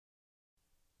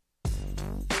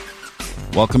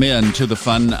Welcome in to the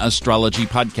Fun Astrology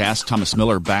Podcast. Thomas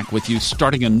Miller back with you,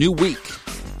 starting a new week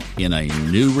in a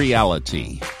new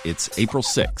reality. It's April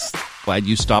 6th. Glad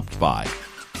you stopped by.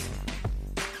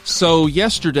 So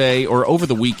yesterday, or over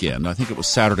the weekend, I think it was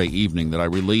Saturday evening, that I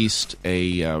released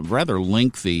a rather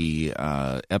lengthy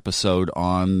episode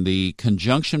on the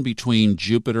conjunction between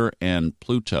Jupiter and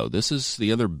Pluto. This is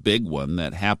the other big one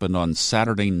that happened on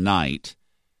Saturday night.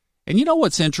 And you know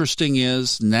what's interesting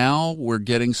is now we're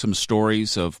getting some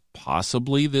stories of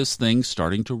possibly this thing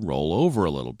starting to roll over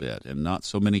a little bit and not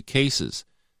so many cases.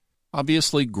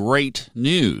 Obviously great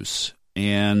news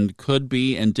and could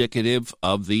be indicative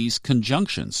of these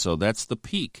conjunctions. So that's the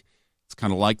peak. It's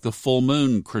kind of like the full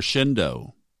moon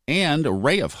crescendo. And a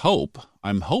ray of hope,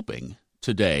 I'm hoping,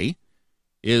 today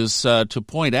is to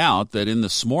point out that in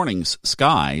this morning's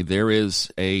sky there is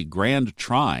a grand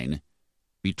trine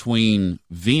between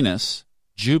Venus,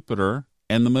 Jupiter,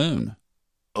 and the moon.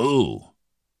 Oh,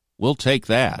 we'll take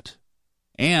that.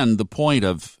 And the point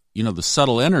of, the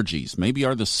subtle energies. Maybe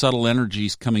are the subtle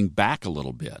energies coming back a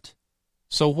little bit?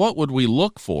 So what would we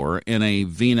look for in a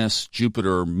Venus,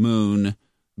 Jupiter, moon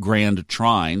grand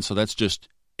trine? So that's just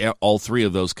all three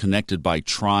of those connected by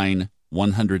trine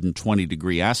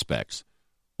 120-degree aspects.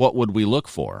 What would we look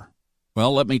for?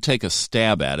 Well, let me take a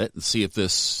stab at it and see if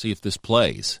this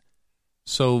plays.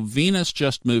 So Venus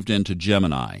just moved into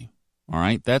Gemini, all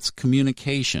right? That's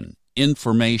communication,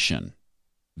 information.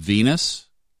 Venus,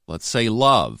 let's say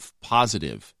love,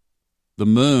 positive. The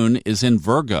moon is in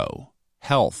Virgo,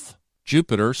 health.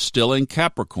 Jupiter still in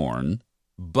Capricorn,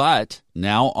 but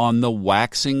now on the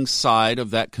waxing side of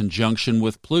that conjunction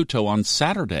with Pluto on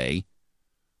Saturday.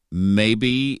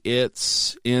 Maybe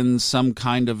it's in some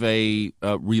kind of a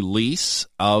release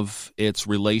of its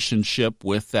relationship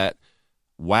with that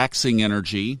waxing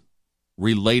energy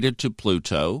related to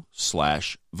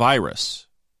Pluto/virus.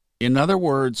 In other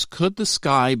words, could the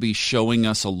sky be showing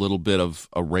us a little bit of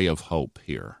a ray of hope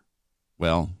here?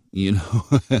 Well,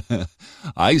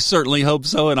 I certainly hope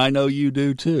so, and I know you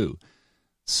do too.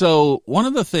 So one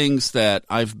of the things that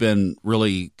I've been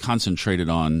really concentrated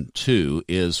on too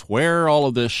is where all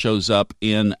of this shows up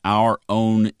in our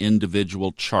own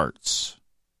individual charts.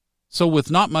 So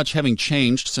with not much having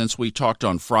changed since we talked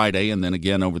on Friday and then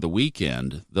again over the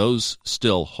weekend, those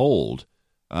still hold,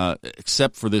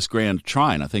 except for this grand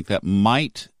trine. I think that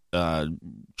might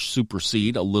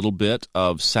supersede a little bit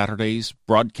of Saturday's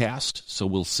broadcast, so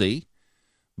we'll see.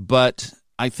 But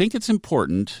I think it's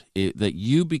important that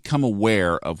you become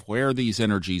aware of where these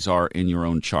energies are in your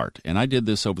own chart. And I did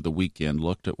this over the weekend,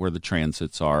 looked at where the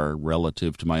transits are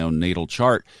relative to my own natal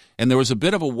chart, and there was a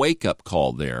bit of a wake-up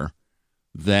call there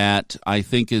that I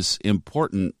think is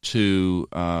important to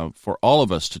for all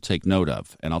of us to take note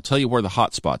of. And I'll tell you where the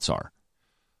hot spots are.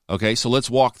 Okay, so let's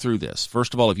walk through this.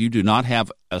 First of all, if you do not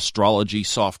have astrology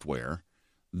software,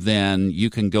 then you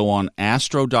can go on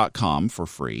astro.com for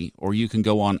free, or you can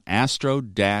go on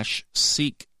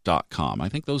astro-seek.com. I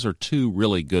think those are two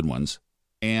really good ones.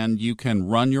 And you can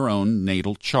run your own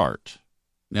natal chart.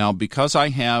 Now, because I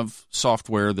have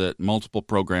software that multiple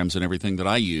programs and everything that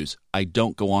I use, I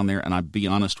don't go on there, and I'll be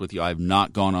honest with you, I have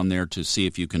not gone on there to see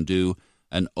if you can do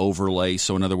an overlay.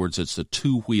 So in other words, it's a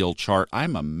two-wheel chart.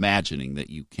 I'm imagining that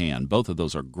you can. Both of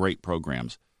those are great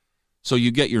programs. So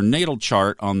you get your natal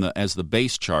chart as the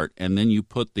base chart, and then you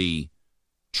put the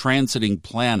transiting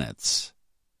planets.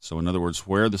 So in other words,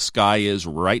 where the sky is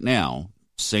right now,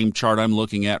 same chart I'm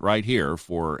looking at right here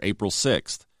for April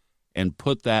 6th, and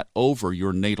put that over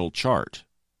your natal chart.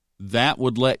 That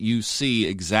would let you see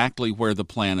exactly where the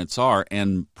planets are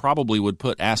and probably would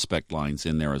put aspect lines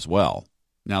in there as well.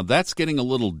 Now, that's getting a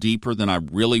little deeper than I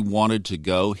really wanted to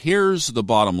go. Here's the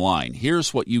bottom line.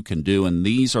 Here's what you can do, and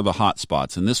these are the hot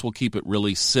spots, and this will keep it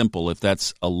really simple if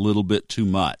that's a little bit too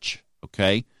much,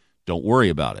 okay? Don't worry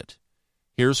about it.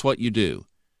 Here's what you do.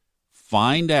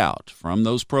 Find out from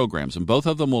those programs, and both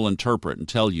of them will interpret and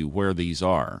tell you where these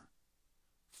are.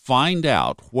 Find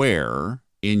out where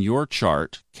in your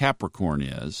chart Capricorn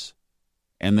is,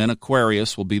 and then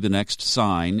Aquarius will be the next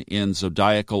sign in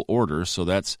zodiacal order, so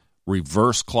that's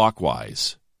reverse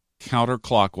clockwise.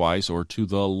 Counterclockwise, or to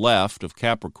the left of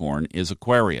Capricorn, is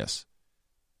Aquarius.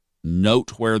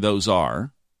 Note where those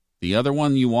are. The other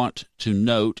one you want to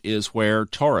note is where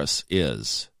Taurus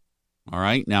is. All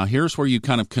right, now here's where you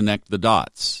kind of connect the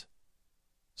dots.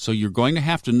 So you're going to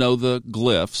have to know the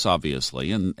glyphs,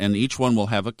 obviously, and each one will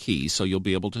have a key, so you'll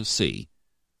be able to see.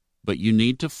 But you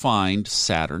need to find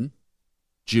Saturn,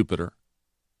 Jupiter,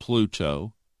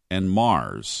 Pluto, and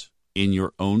Mars in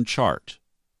your own chart.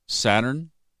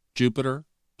 Saturn, Jupiter,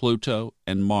 Pluto,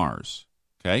 and Mars.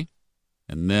 Okay?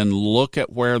 And then look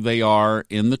at where they are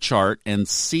in the chart and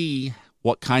see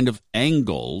what kind of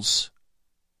angles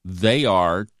they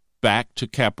are back to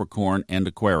Capricorn and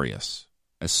Aquarius,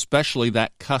 especially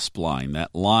that cusp line,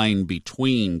 that line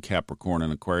between Capricorn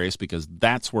and Aquarius, because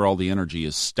that's where all the energy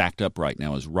is stacked up right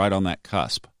now, is right on that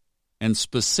cusp. And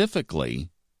specifically,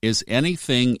 is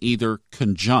anything either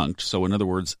conjunct, so in other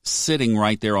words, sitting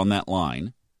right there on that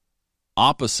line,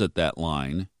 opposite that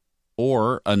line,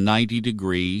 or a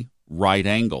 90-degree right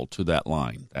angle to that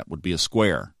line. That would be a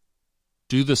square.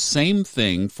 Do the same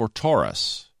thing for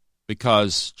Taurus,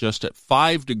 because just at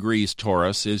 5 degrees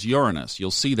Taurus is Uranus.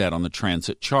 You'll see that on the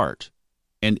transit chart.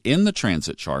 And in the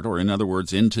transit chart, or in other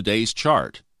words, in today's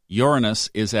chart, Uranus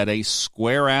is at a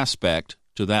square aspect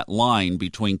to that line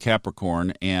between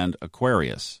Capricorn and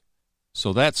Aquarius.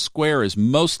 So that square is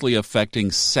mostly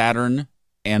affecting Saturn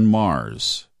and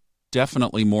Mars.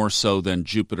 Definitely more so than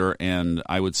Jupiter, and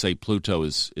I would say Pluto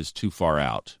is too far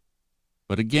out.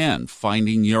 But again,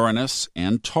 finding Uranus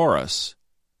and Taurus,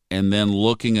 and then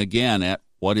looking again at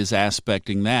what is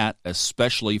aspecting that,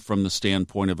 especially from the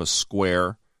standpoint of a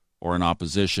square or an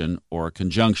opposition or a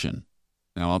conjunction.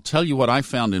 Now, I'll tell you what I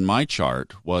found in my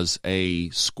chart was a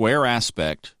square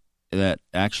aspect that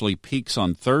actually peaks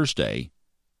on Thursday,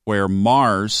 where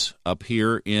Mars up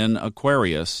here in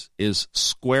Aquarius is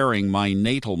squaring my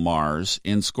natal Mars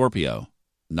in Scorpio,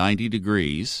 90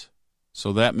 degrees.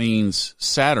 So that means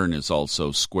Saturn is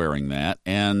also squaring that.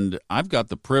 And I've got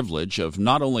the privilege of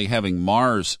not only having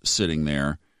Mars sitting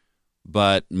there,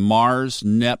 but Mars,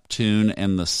 Neptune,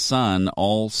 and the Sun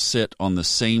all sit on the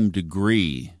same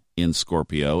degree in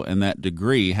Scorpio, and that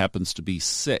degree happens to be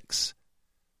 6.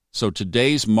 So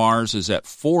today's Mars is at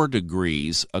 4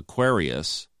 degrees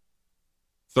Aquarius.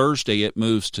 Thursday it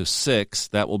moves to 6.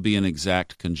 That will be an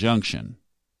exact conjunction.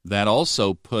 That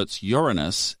also puts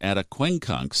Uranus at a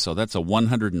quincunx, so that's a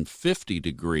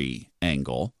 150-degree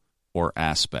angle or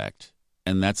aspect,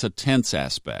 and that's a tense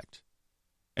aspect.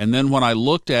 And then when I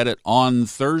looked at it on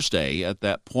Thursday at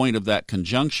that point of that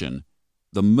conjunction,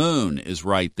 the moon is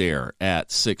right there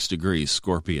at 6 degrees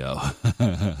Scorpio.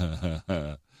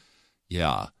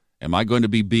 Yeah. Am I going to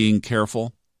be being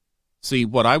careful? See,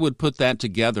 what I would put that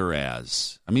together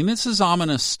as, this is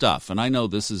ominous stuff, and I know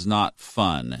this is not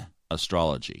fun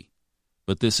astrology,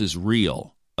 but this is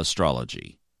real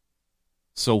astrology.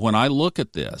 So when I look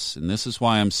at this, and this is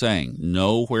why I'm saying,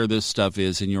 know where this stuff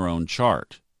is in your own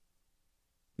chart.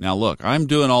 Now look, I'm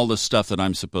doing all the stuff that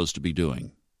I'm supposed to be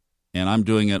doing, and I'm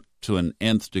doing it to an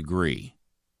nth degree.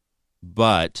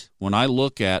 But when I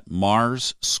look at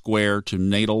Mars square to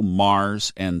natal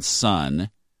Mars and Sun,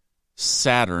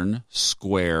 Saturn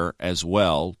square as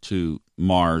well to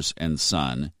Mars and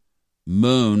Sun,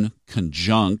 Moon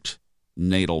conjunct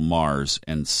natal Mars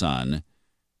and Sun,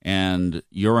 and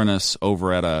Uranus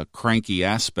over at a cranky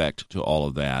aspect to all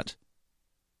of that.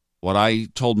 What I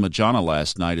told Majana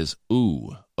last night is,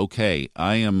 okay,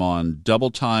 I am on double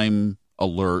time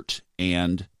alert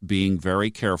and being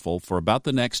very careful for about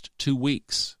the next 2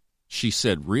 weeks. She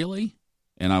said, really?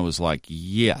 And I was like,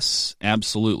 yes,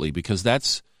 absolutely, because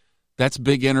that's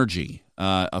big energy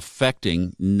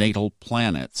affecting natal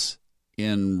planets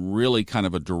in really kind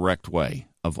of a direct way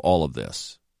of all of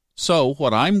this. So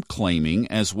what I'm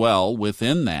claiming as well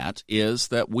within that is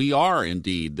that we are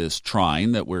indeed this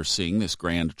trine that we're seeing, this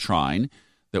grand trine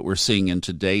that we're seeing in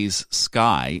today's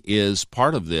sky is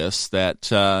part of this,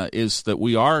 that is that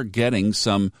we are getting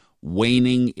some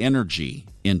waning energy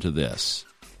into this.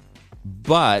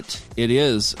 But it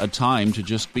is a time to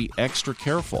just be extra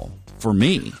careful for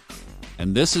me.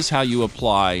 And this is how you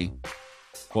apply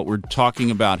what we're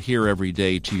talking about here every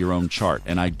day to your own chart.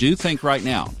 And I do think right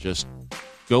now, just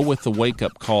go with the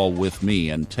wake-up call with me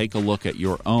and take a look at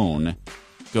your own,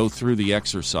 go through the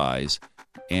exercise.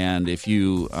 And if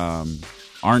you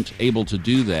aren't able to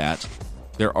do that,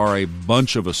 there are a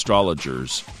bunch of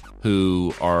astrologers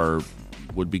who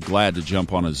would be glad to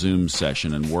jump on a Zoom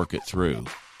session and work it through.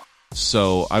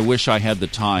 So I wish I had the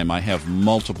time. I have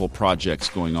multiple projects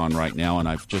going on right now, and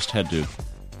I've just had to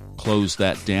close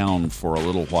that down for a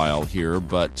little while here.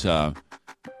 But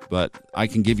I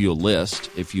can give you a list.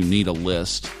 If you need a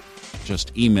list,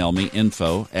 just email me,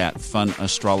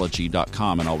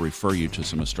 info@funastrology.com, and I'll refer you to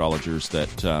some astrologers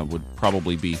that would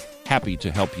probably be happy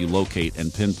to help you locate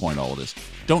and pinpoint all of this.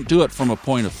 Don't do it from a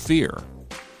point of fear.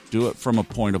 Do it from a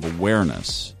point of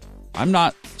awareness. I'm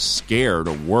not scared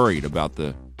or worried about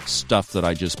the stuff that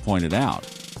I just pointed out.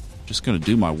 I'm just going to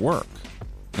do my work.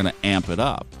 I'm going to amp it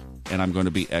up, and I'm going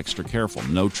to be extra careful.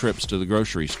 No trips to the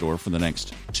grocery store for the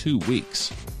next 2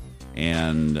 weeks.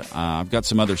 And I've got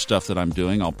some other stuff that I'm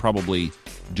doing. I'll probably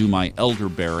do my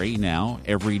elderberry now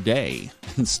every day.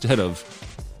 instead of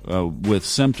with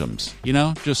symptoms.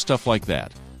 Just stuff like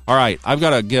that. All right, I've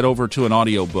got to get over to an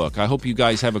audiobook. I hope you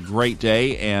guys have a great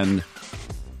day and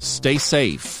stay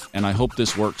safe. And I hope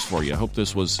this works for you. I hope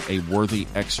this was a worthy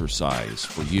exercise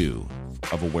for you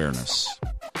of awareness.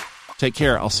 Take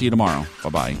care. I'll see you tomorrow.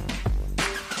 Bye-bye.